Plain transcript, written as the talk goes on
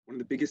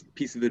the biggest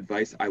piece of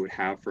advice I would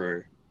have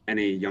for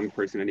any young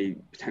person, any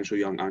potential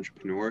young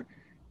entrepreneur,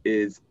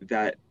 is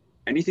that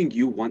anything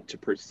you want to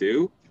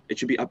pursue, it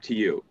should be up to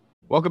you.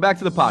 Welcome back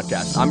to the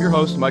podcast. I'm your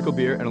host, Michael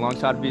Beer, and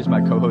alongside of me is my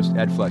co-host,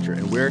 Ed Fletcher.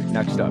 And we're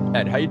next up.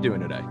 Ed, how you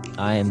doing today?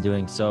 I am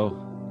doing so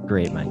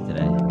great, Mike,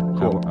 today.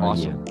 Cool.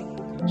 Awesome.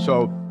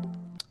 So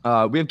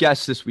we have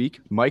guests this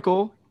week,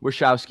 Michael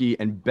Warshawski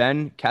and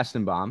Ben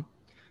Kestenbaum.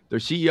 They're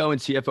CEO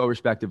and CFO,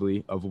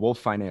 respectively, of Wolf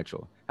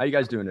Financial. How you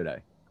guys doing today?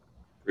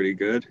 Pretty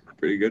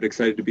good.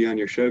 Excited to be on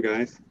your show,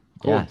 guys.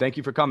 Cool. Yeah. Thank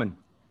you for coming.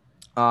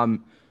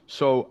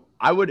 So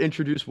I would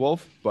introduce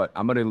Wolf, but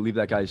I'm gonna leave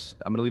that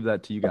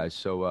to you guys.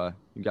 So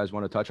you guys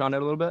want to touch on it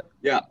a little bit?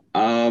 Yeah.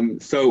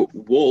 So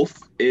Wolf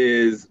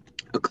is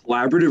a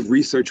collaborative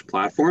research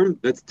platform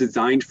that's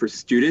designed for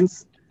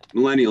students,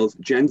 millennials,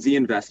 Gen Z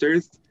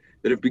investors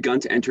that have begun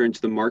to enter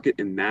into the market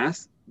en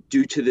masse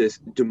due to this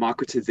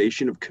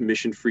democratization of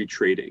commission-free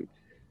trading.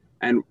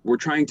 And we're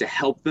trying to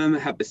help them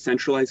have a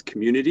centralized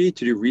community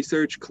to do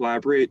research,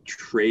 collaborate,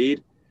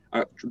 trade,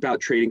 about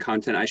trading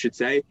content, I should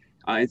say,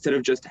 instead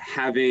of just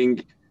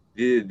having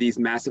these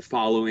massive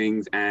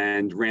followings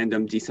and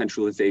random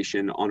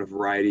decentralization on a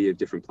variety of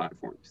different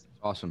platforms.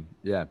 Awesome.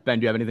 Yeah. Ben,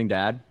 do you have anything to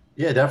add?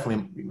 Yeah,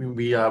 definitely.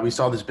 We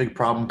saw this big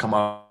problem come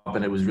up,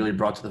 and it was really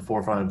brought to the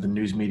forefront of the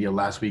news media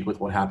last week with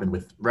what happened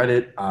with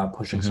Reddit,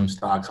 pushing some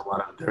stocks. A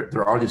lot of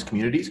there are these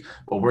communities,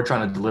 but we're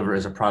trying to deliver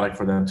as a product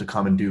for them to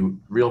come and do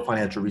real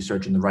financial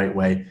research in the right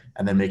way,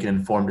 and then make an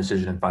informed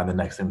decision and find the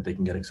next thing that they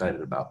can get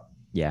excited about.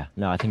 Yeah,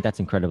 no, I think that's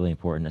incredibly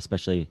important,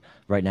 especially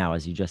right now,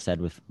 as you just said,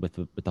 with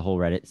the whole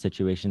Reddit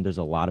situation. There's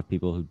a lot of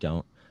people who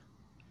don't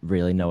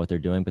really know what they're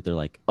doing, but they're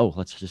like, oh,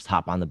 let's just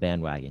hop on the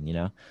bandwagon, you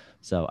know?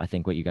 So I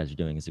think what you guys are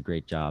doing is a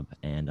great job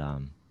and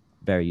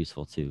very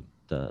useful to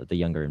the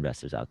younger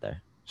investors out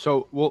there.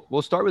 So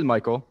we'll start with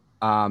Michael.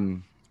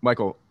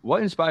 Michael,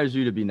 what inspires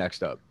you to be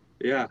next up?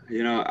 Yeah,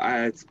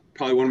 it's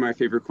probably one of my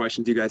favorite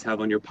questions you guys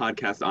have on your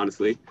podcast,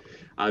 honestly,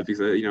 because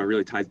it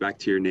really ties back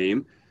to your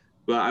name.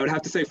 But I would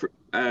have to say,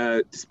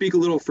 to speak a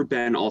little for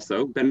Ben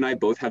also, Ben and I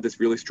both have this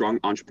really strong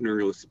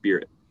entrepreneurial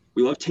spirit.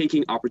 We love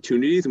taking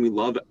opportunities and we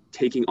love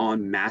taking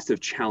on massive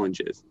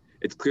challenges.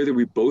 It's clear that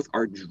we both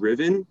are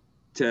driven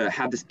to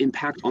have this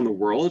impact on the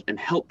world and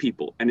help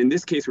people. And in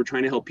this case, we're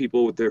trying to help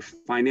people with their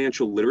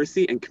financial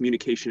literacy and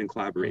communication and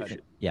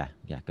collaboration. Yeah,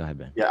 go ahead,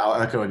 Ben. Yeah,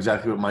 I'll echo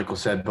exactly what Michael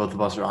said. Both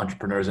of us are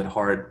entrepreneurs at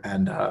heart.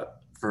 And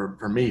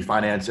for me,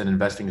 finance and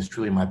investing is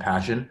truly my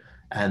passion.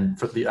 And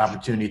for the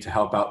opportunity to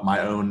help out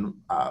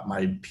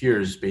my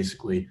peers,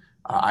 basically,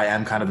 I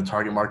am kind of the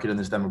target market in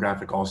this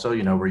demographic also.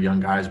 We're young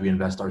guys, we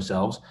invest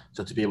ourselves.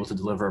 So to be able to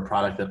deliver a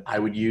product that I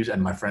would use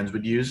and my friends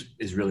would use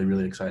is really,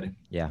 really exciting.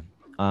 Yeah.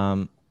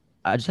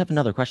 I just have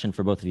another question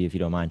for both of you, if you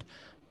don't mind.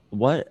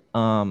 What,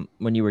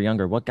 when you were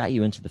younger, what got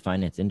you into the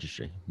finance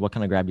industry? What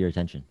kind of grabbed your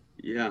attention?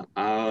 Yeah,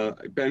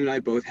 Ben and I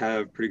both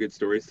have pretty good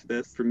stories to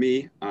this. For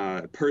me,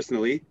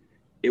 personally,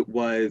 it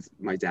was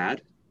my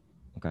dad.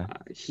 Okay.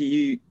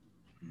 He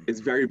is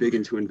very big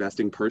into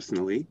investing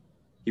personally.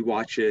 He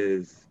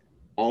watches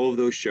all of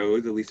those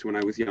shows, at least when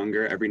I was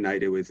younger. Every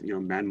night it was,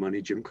 Mad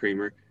Money, Jim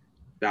Cramer.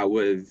 That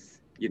was,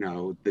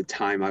 the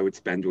time I would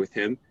spend with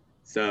him.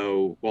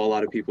 So while a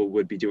lot of people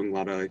would be doing a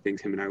lot of other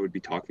things, him and I would be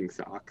talking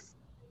stocks.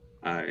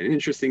 An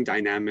interesting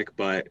dynamic,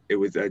 but it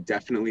was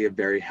definitely a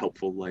very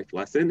helpful life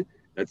lesson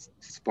that's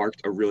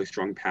sparked a really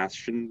strong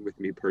passion with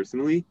me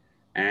personally,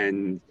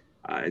 and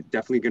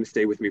definitely going to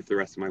stay with me for the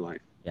rest of my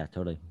life. Yeah,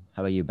 totally.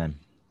 How about you, Ben?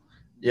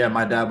 Yeah,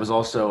 my dad was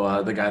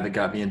also the guy that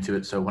got me into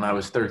it. So when I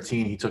was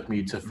 13, he took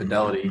me to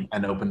Fidelity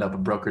and opened up a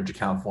brokerage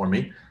account for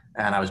me.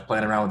 And I was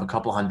playing around with a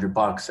couple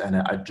 $100, and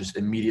I just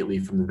immediately,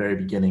 from the very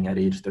beginning at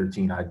age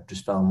 13, I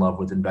just fell in love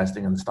with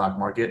investing in the stock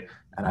market,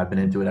 and I've been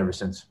into it ever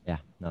since. Yeah,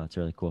 no, that's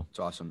really cool. It's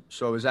awesome.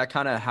 So is that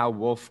kind of how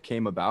Wolf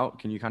came about?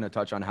 Can you kind of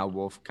touch on how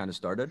Wolf kind of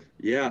started?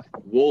 Yeah,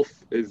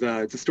 Wolf is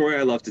it's a story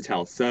I love to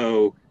tell.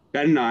 So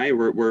Ben and I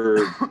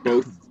we're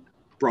both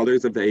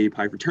brothers of the AE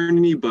Pi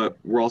fraternity, but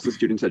we're also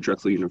students at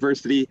Drexel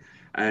University.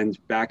 And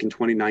back in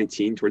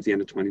 2019, towards the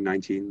end of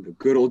 2019, the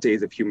good old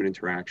days of human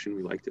interaction,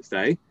 we like to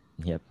say.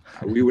 Yep.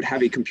 We would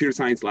have a computer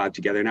science lab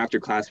together, and after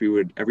class,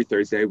 every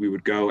Thursday we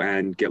would go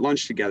and get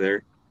lunch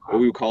together, what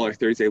we would call our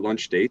Thursday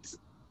lunch dates.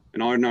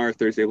 And on our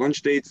Thursday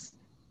lunch dates,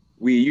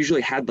 we usually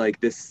had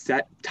like this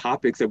set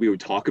topics that we would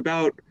talk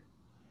about,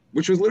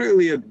 which was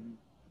literally a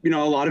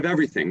lot of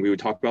everything. We would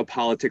talk about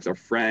politics, our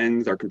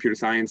friends, our computer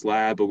science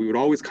lab, but we would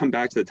always come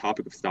back to the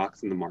topic of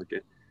stocks in the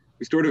market.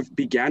 We sort of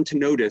began to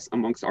notice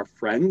amongst our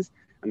friends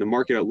and the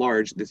market at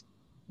large, this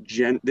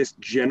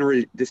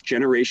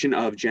generation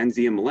of Gen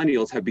Z and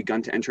millennials have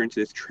begun to enter into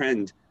this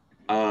trend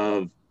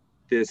of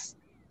this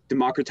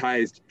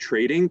democratized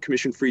trading,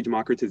 commission-free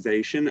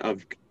democratization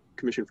of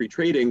commission-free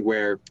trading,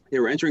 where they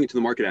were entering into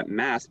the market at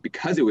mass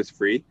because it was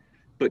free,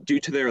 but due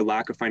to their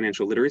lack of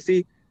financial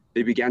literacy,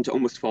 they began to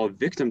almost fall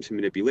victim to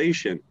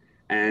manipulation.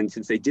 And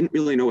since they didn't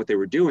really know what they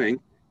were doing,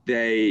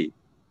 they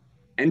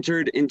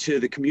entered into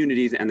the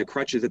communities and the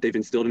crutches that they've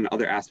instilled in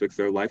other aspects of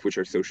their life, which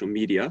are social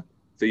media,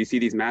 So you see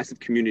these massive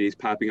communities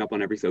popping up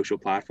on every social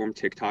platform,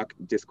 TikTok,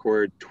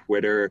 Discord,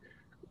 Twitter,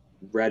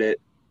 Reddit,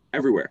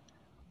 everywhere,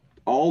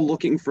 all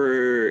looking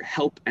for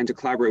help and to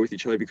collaborate with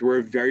each other because we're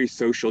a very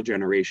social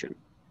generation.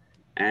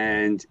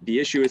 And the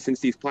issue is, since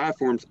these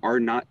platforms are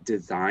not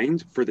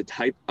designed for the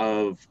type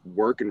of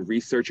work and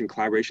research and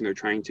collaboration they're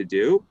trying to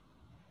do,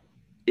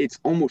 it's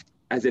almost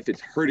as if it's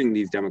hurting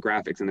these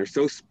demographics, and they're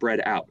so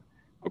spread out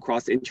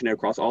across the internet,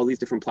 across all these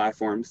different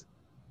platforms.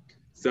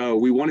 So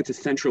we wanted to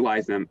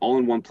centralize them all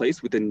in one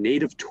place with the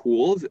native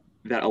tools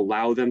that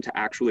allow them to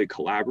actually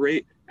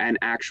collaborate and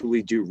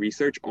actually do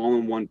research all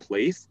in one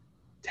place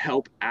to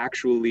help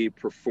actually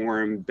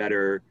perform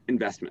better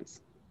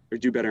investments or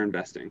do better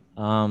investing.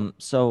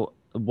 So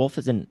Wolf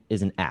is an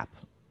app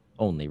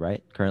only,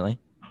 right? Currently,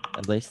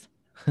 at least.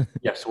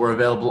 Yes, we're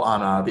available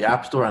on the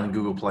App Store and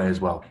Google Play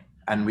as well,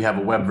 and we have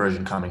a web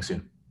version coming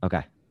soon.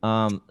 Okay.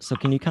 So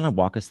can you kind of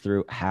walk us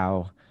through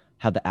how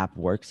the app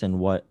works and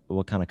what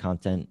kind of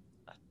content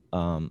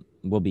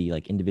will be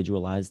like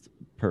individualized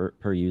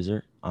per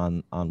user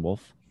on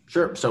Wolf?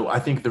 Sure. So I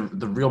think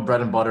the real bread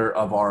and butter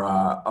of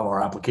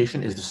our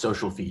application is the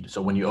social feed.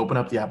 So when you open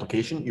up the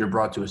application, you're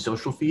brought to a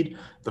social feed.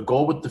 The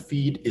goal with the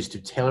feed is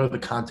to tailor the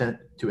content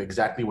to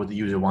exactly what the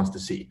user wants to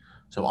see.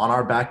 So on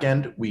our back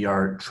end, we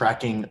are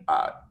tracking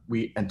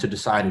and to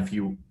decide if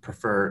you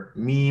prefer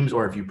memes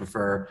or if you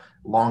prefer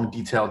long,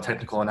 detailed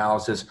technical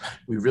analysis.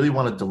 We really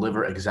want to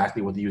deliver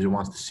exactly what the user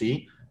wants to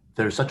see.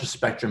 There's such a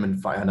spectrum in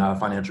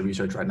financial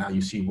research right now. You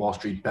see Wall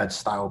Street bets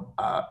style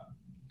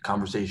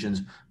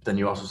conversations, but then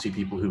you also see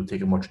people who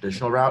take a more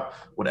traditional route.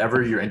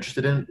 Whatever you're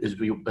interested in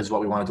is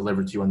what we want to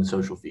deliver to you on the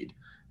social feed.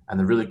 And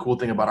the really cool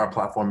thing about our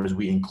platform is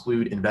we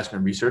include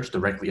investment research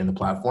directly in the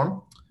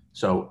platform.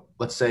 So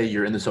let's say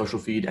you're in the social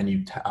feed and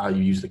you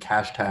use the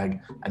cash tag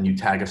and you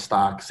tag a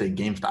stock, say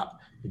GameStop.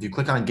 If you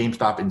click on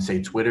GameStop in,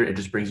 say, Twitter, it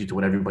just brings you to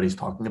what everybody's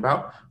talking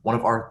about. One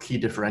of our key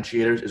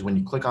differentiators is when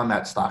you click on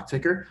that stock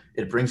ticker,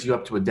 it brings you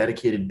up to a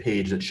dedicated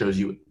page that shows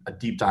you a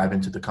deep dive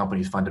into the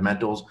company's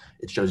fundamentals.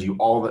 It shows you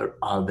all their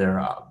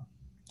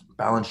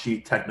balance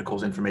sheet,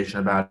 technicals, information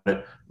about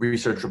it,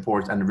 research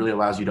reports, and it really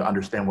allows you to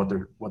understand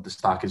what the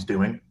stock is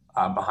doing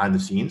behind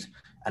the scenes.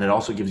 And it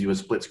also gives you a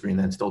split screen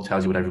that still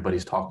tells you what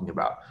everybody's talking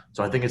about.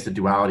 So I think it's the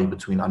duality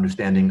between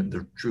understanding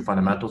the true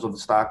fundamentals of the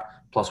stock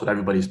plus what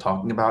everybody's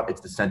talking about.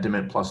 It's the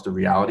sentiment plus the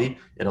reality.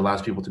 It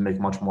allows people to make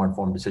much more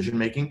informed decision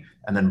making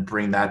and then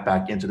bring that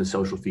back into the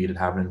social feed and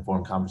have an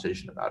informed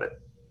conversation about it.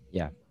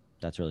 Yeah,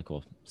 that's really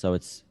cool. So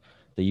it's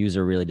the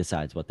user really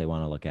decides what they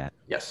want to look at.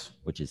 Yes.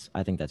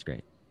 I think that's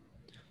great.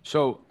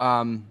 So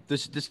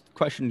this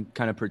question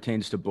kind of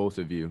pertains to both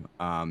of you.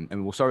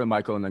 And we'll start with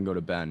Michael and then go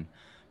to Ben.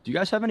 Do you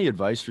guys have any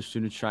advice for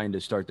students trying to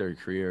start their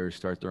career or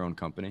start their own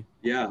company?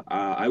 Yeah,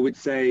 I would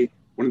say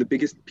one of the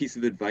biggest pieces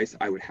of advice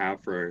I would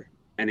have for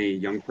any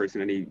young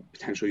person, any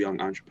potential young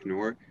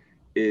entrepreneur,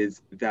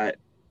 is that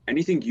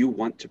anything you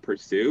want to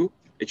pursue,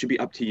 it should be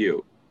up to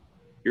you.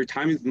 Your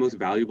time is the most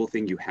valuable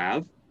thing you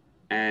have,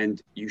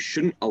 and you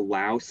shouldn't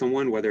allow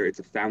someone, whether it's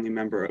a family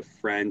member, a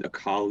friend, a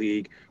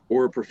colleague,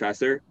 or a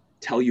professor,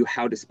 tell you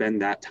how to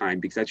spend that time,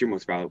 because that's your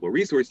most valuable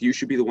resource. You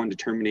should be the one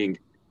determining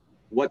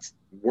what's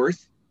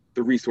worth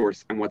the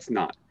resource and what's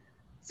not.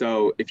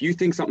 So if you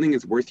think something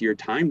is worth your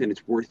time, then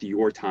it's worth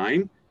your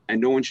time, and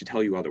no one should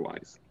tell you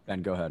otherwise.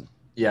 Ben, go ahead.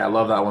 Yeah, I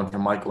love that one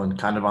from Michael, and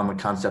kind of on the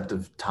concept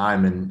of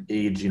time and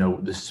age,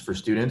 this is for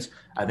students.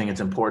 I think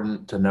it's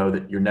important to know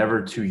that you're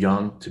never too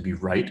young to be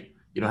right.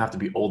 You don't have to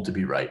be old to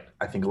be right.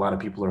 I think a lot of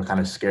people are kind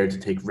of scared to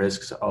take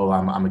risks. Oh,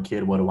 I'm a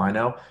kid. What do I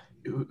know?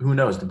 Who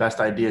knows? The best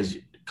ideas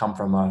come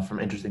from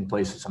interesting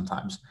places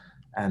sometimes.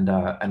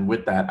 And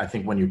with that, I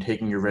think when you're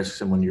taking your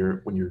risks and when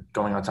you're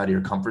going outside of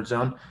your comfort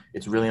zone,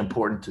 it's really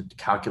important to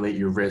calculate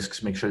your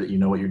risks, make sure that you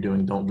know what you're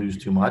doing, don't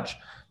lose too much.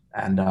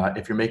 And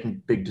if you're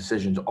making big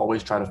decisions,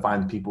 always try to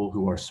find people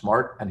who are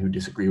smart and who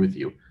disagree with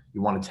you.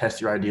 You want to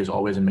test your ideas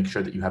always and make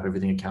sure that you have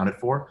everything accounted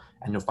for,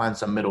 and you'll find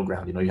some middle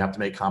ground. You have to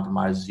make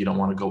compromises. You don't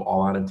want to go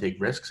all out and take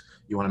risks.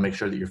 You want to make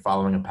sure that you're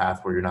following a path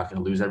where you're not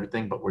going to lose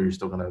everything, but where you're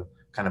still going to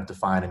kind of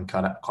define and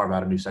carve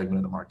out a new segment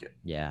of the market.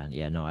 Yeah,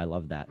 no, I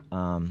love that.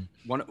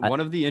 One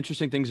of the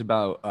interesting things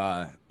about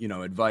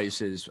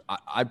advice is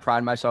I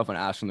pride myself on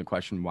asking the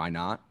question, why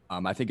not?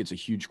 I think it's a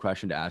huge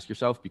question to ask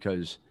yourself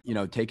because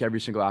take every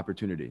single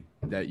opportunity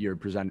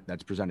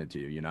that's presented to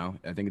you.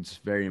 I think it's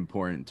very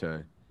important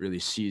to really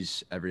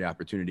seize every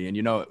opportunity.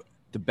 And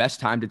the best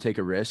time to take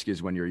a risk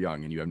is when you're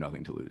young and you have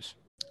nothing to lose.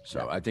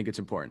 So yeah. I think it's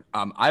important.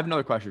 I have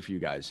another question for you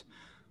guys.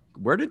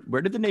 Where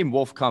did the name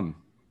Wolf come?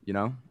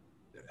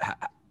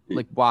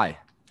 Like why?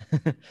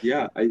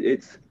 Yeah,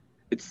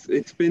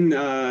 it's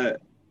been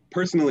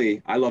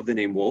personally, I love the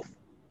name Wolf,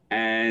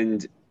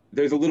 and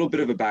there's a little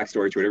bit of a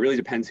backstory to it. It really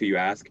depends who you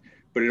ask,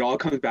 but it all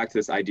comes back to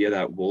this idea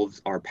that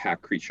wolves are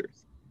pack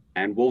creatures,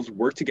 and wolves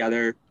work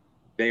together.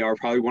 They are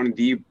probably one of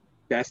the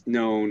best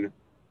known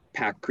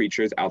pack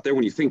creatures out there.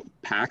 When you think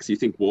packs, you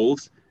think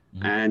wolves.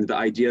 Mm-hmm. And the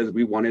idea is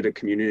we wanted a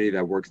community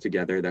that works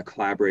together, that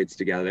collaborates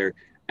together,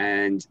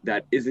 and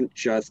that isn't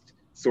just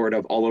sort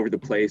of all over the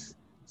place,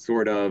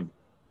 sort of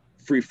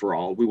free for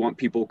all. We want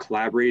people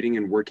collaborating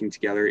and working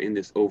together in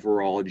this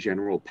overall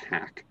general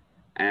pack.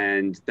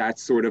 And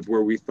that's sort of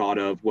where we thought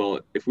of, well,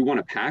 if we want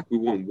a pack, we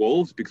want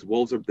wolves, because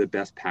wolves are the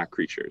best pack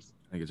creatures.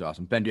 I think it's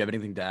awesome. Ben, do you have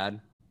anything to add?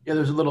 Yeah,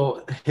 there's a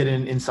little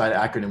hidden inside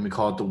acronym. We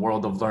call it the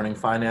World of Learning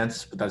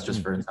Finance, but that's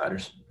just for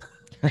insiders.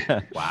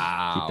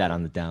 Wow. Keep that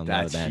on the down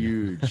low. That's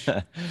huge.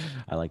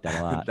 I like that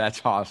a lot.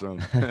 That's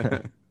awesome.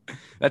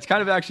 That's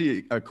kind of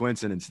actually a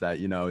coincidence that,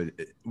 you know,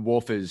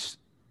 Wolf is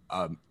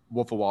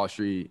Wolf of Wall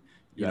Street,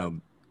 you know,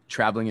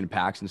 traveling in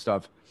packs and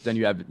stuff. Then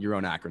you have your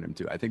own acronym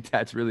too. I think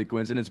that's really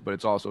coincidence, but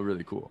it's also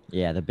really cool.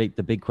 Yeah, the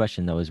big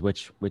question though is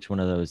which one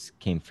of those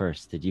came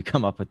first? Did you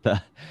come up with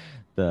the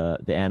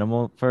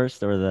animal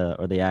first or the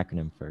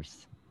acronym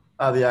first?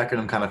 The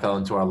acronym kind of fell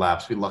into our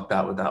laps. We lucked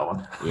out with that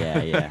one.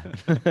 Yeah.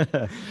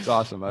 It's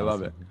awesome. I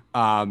love it.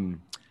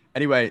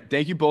 Anyway,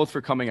 thank you both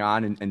for coming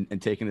on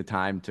and taking the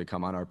time to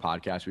come on our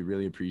podcast. We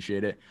really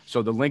appreciate it.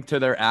 So the link to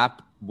their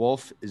app,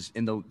 Wolf, is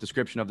in the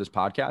description of this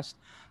podcast.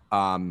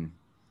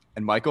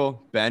 And Michael,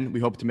 Ben,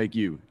 we hope to make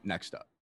you next up.